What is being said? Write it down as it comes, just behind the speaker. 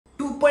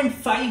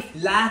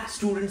2.5 lakh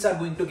students are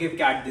going to give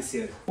CAT this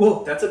year.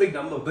 Whoa, that's a big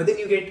number. But then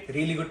you get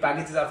really good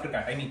packages after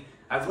CAT. I mean,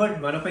 I've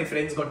heard one of my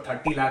friends got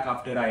 30 lakh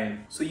after IIM.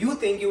 So you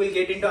think you will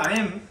get into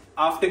IIM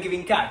after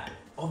giving CAT?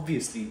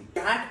 Obviously,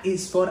 CAT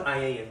is for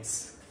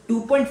IIMs.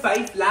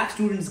 2.5 lakh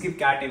students give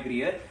CAT every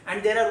year,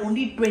 and there are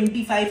only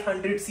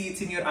 2,500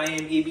 seats in your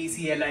IIM,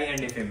 ABC, LI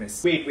and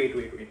FMS. Wait.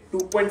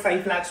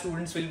 2.5 lakh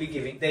students will be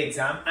giving the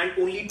exam and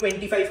only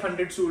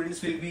 2,500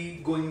 students will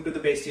be going to the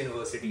best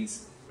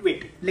universities.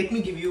 Wait, let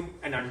me give you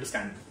an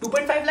understanding.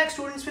 2.5 lakh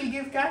students will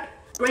give CAT.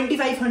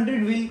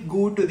 2,500 will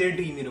go to their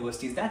dream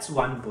universities. That's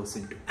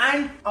 1%.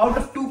 And out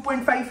of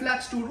 2.5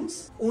 lakh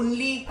students,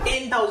 only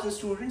 10,000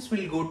 students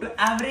will go to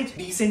average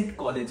decent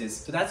colleges.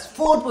 So that's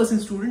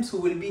 4% students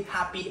who will be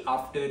happy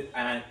after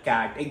a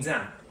CAT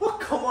exam. Oh,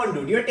 come on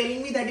dude, you're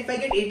telling me that if I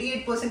get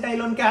 88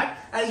 percentile on CAT,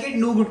 I'll get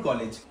no good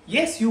college.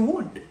 Yes, you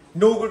won't.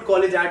 No good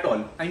college at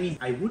all. I mean,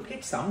 I would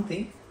get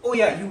something. Oh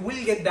yeah, you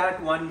will get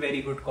that one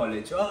very good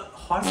college, a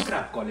horse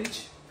crap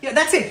college. Yeah,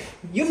 that's it.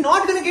 You're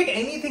not going to get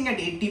anything at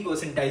 80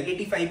 percentile,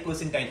 85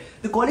 percentile.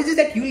 The colleges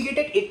that you will get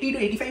at 80 to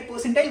 85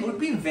 percentile would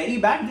be very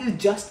bad. They'll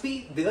just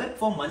be there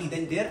for money.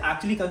 Then they're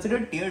actually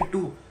considered tier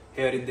 2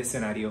 here in this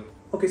scenario.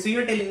 Okay, so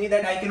you're telling me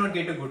that I cannot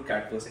get a good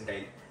CAT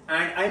percentile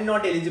and I'm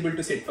not eligible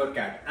to sit for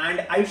CAT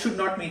and I should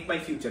not make my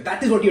future.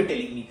 That is what you're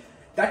telling me.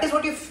 That is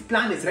what your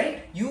plan is,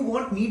 right? You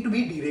want me to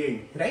be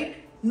derailed, right?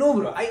 No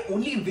bro, I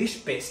only wish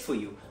best for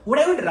you. What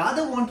I would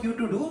rather want you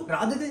to do,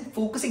 rather than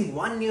focusing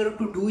 1 year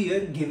to 2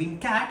 years giving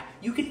CAT,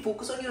 you can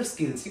focus on your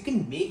skills. You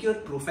can make your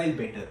profile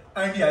better.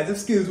 And yeah, the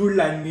skills would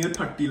land me a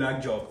 30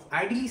 lakh job.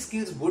 Ideally,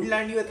 skills would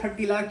land you a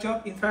 30 lakh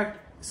job. In fact,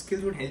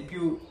 skills would help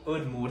you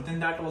earn more than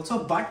that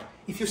also. But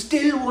if you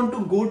still want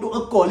to go to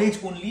a college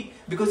only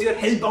because you're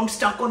hellbound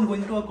stuck on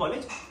going to a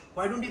college,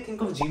 why don't you think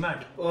of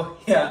GMAT? Oh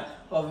yeah,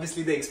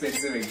 obviously the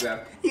expensive exam.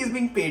 He's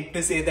being paid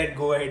to say that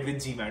go ahead with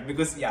GMAT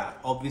because yeah,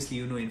 obviously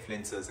you know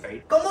influencers,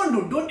 right? Come on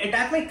dude, don't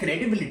attack my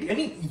credibility. I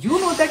mean, you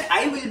know that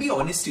I will be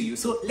honest to you.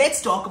 So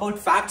let's talk about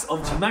facts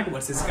of GMAT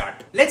versus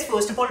CAT. Let's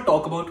first of all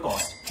talk about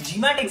cost.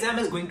 GMAT exam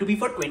is going to be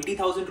for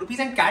 20,000 rupees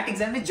and CAT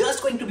exam is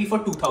just going to be for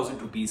 2,000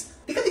 rupees.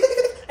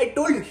 I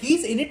told you,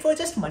 he's in it for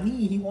just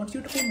money. He wants you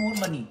to pay more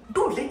money.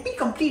 Dude, let me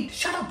complete.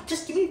 Shut up.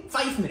 Just give me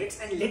 5 minutes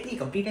and let me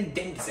complete and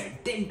then decide,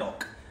 then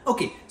talk.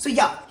 Okay, so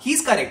yeah,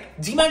 he's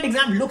correct. GMAT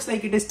exam looks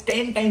like it is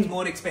 10 times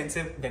more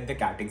expensive than the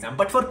CAT exam.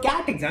 But for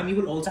CAT exam, you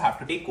will also have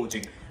to take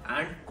coaching.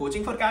 And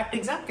coaching for CAT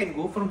exam can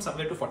go from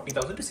somewhere to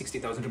 40,000 to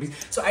 60,000 rupees.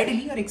 So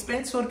ideally, your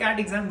expense for CAT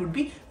exam would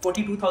be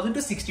 42,000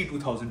 to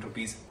 62,000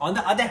 rupees. On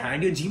the other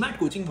hand, your GMAT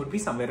coaching would be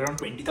somewhere around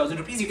 20,000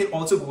 rupees. You can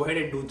also go ahead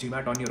and do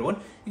GMAT on your own.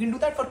 You can do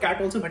that for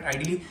CAT also, but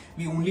ideally,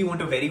 we only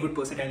want a very good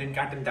percentile in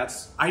CAT and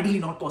that's ideally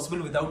not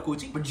possible without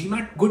coaching. But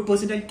GMAT, good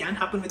percentile can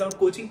happen without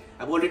coaching.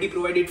 I've already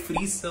provided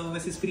free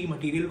services, free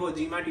material for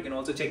GMAT. You can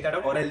also check that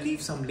out or I'll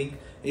leave some link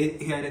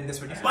here in this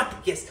video. But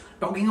yes,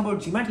 talking about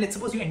GMAT, let's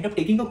suppose you end up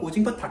taking a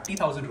coaching for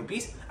 30,000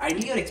 rupees.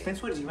 Ideally, your expense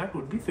for GMAT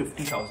would be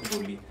 50,000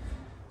 only.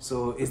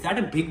 So is that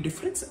a big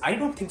difference? I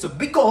don't think so,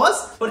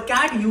 because for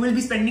CAT, you will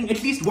be spending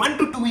at least 1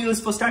 to 2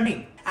 years for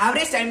studying.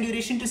 Average time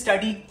duration to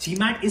study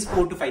GMAT is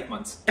 4 to 5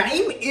 months.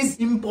 Time is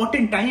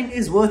important. Time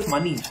is worth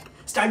money.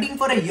 Studying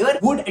for a year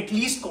would at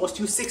least cost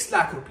you 6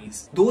 lakh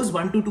rupees. Those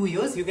 1 to 2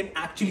 years, you can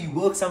actually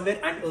work somewhere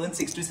and earn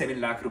 6 to 7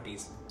 lakh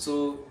rupees.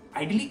 So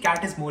ideally,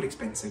 CAT is more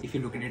expensive if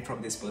you look at it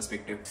from this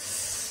perspective.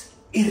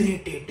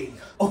 Irritating.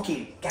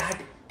 Okay,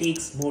 CAT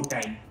takes more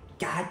time.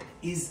 CAT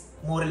is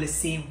more or less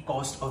same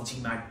cost of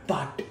GMAT,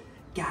 but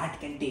CAT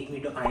can take me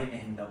to IIM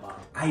Ahmedabad.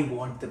 I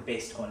want the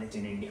best college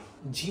in India.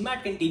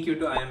 GMAT can take you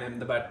to IIM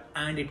Ahmedabad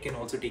and it can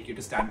also take you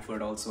to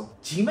Stanford also.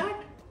 GMAT,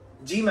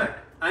 IIM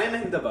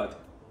Ahmedabad.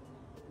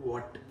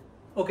 What?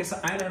 Okay, so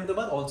IIM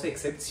Ahmedabad also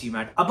accepts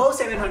GMAT. Above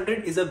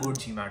 700 is a good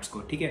GMAT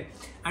score, okay?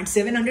 And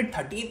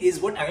 713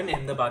 is what IIM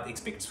Ahmedabad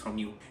expects from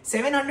you.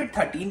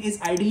 713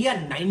 is ideally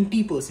a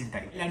 90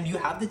 percentile and you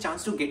have the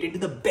chance to get into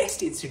the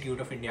best institute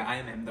of India,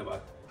 IIM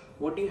Ahmedabad.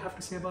 What do you have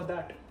to say about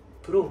that?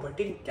 Bro, but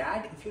in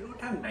CAT, if you don't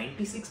have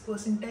 96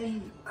 percentile,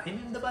 IIM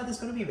Ahmedabad is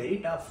going to be very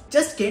tough.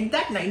 Just get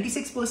that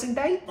 96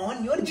 percentile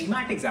on your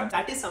GMAT exam.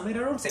 That is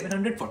somewhere around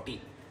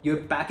 740. Your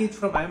package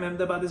from IIM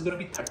Ahmedabad is going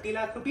to be 30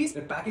 lakh rupees.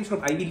 Your package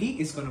from Ivy League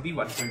is going to be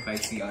 1.5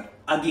 CR.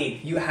 Again,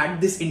 you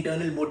had this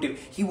internal motive.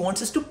 He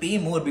wants us to pay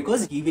more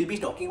because he will be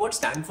talking about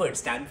Stanford.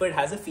 Stanford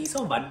has a fees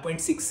of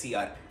 1.6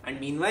 CR. And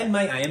meanwhile,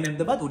 my IIM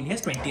Ahmedabad only has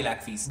 20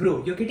 lakh fees.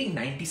 Bro, you're getting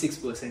 96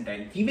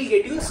 percentile. He will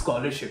get you a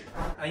scholarship.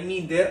 I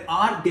mean, there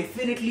are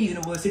definitely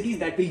universities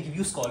that will give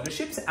you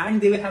scholarships and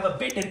they will have a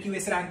better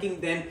QS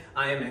ranking than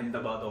IIM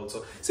Ahmedabad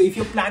also. So if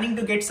you're planning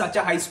to get such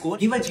a high score,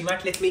 give a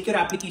GMAT, let's make your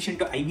application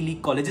to Ivy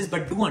League colleges,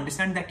 but do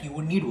understand that you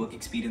would need work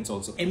experience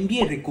also.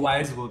 MBA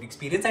requires work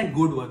experience and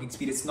good work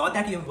experience. Not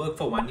that you have worked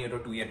for 1 year or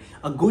 2 years.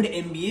 A good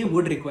MBA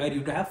would require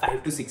you to have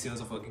 5 to 6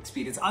 years of work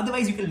experience.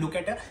 Otherwise, you can look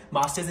at a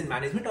Masters in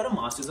Management or a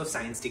Masters of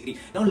Science degree.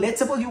 Now, let's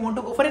suppose you want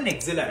to go for an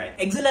XLRI.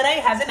 XLRI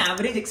has an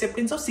average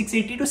acceptance of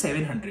 680 to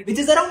 700, which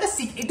is around a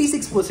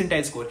 86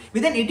 percentile score.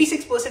 With an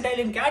 86 percentile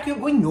in CAT, you're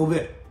going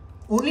nowhere.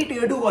 only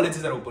tier 2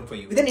 colleges are open for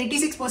you. With an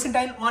 86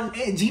 percentile on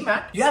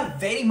GMAT, you have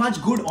very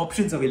much good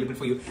options available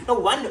for you. Now,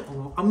 one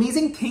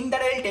amazing thing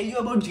that I'll tell you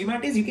about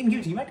GMAT is you can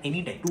give GMAT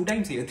anytime, 2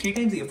 times a year, 3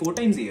 times a year, 4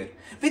 times a year.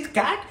 With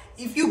CAT,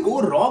 if you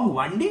go wrong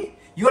one day,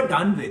 you're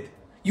done with.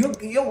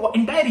 Your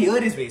entire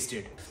year is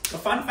wasted. A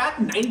fun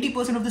fact,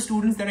 90% of the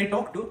students that I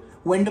talk to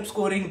who end up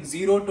scoring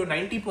 0 to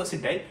 90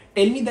 percentile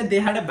tell me that they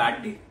had a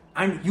bad day.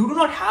 And you do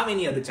not have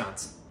any other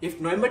chance.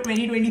 If November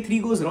 2023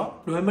 goes wrong,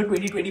 November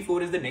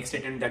 2024 is the next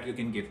attempt that you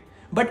can give.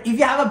 But if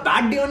you have a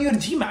bad day on your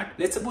GMAT,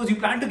 let's suppose you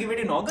plan to give it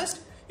in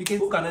August, you can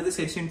book another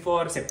session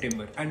for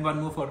September and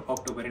one more for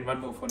October and one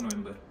more for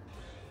November.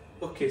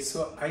 Okay,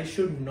 so I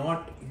should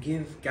not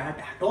give CAT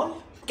at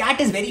all?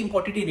 CAT is very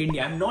important in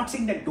India. I'm not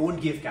saying that don't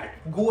give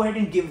CAT. Go ahead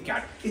and give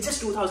CAT. It's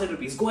just 2,000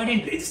 rupees. Go ahead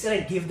and register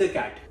and give the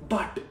CAT.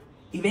 But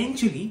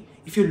eventually,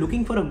 if you're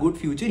looking for a good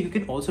future, you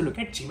can also look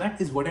at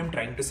GMAT is what I'm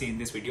trying to say in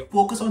this video.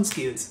 Focus on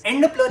skills.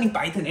 End up learning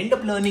Python, end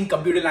up learning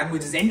computer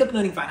languages, end up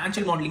learning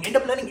financial modeling, end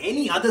up learning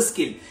any other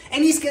skill.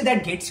 Any skill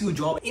that gets you a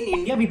job. In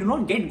India, we do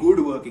not get good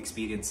work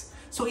experience.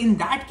 So in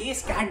that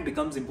case, CAT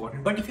becomes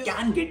important. But if you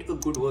can get a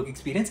good work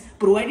experience,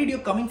 provided you're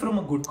coming from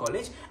a good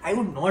college, I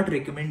would not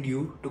recommend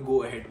you to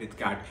go ahead with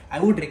CAT. I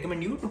would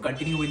recommend you to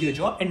continue with your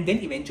job and then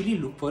eventually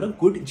look for a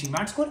good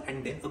GMAT score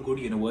and then a good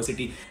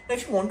university. Now,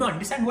 if you want to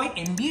understand why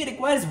MBA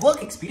requires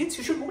work experience,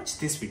 you should watch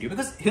this video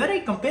because here I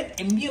compare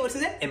MBA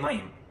versus an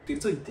MIM.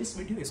 So this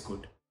video is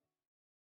good.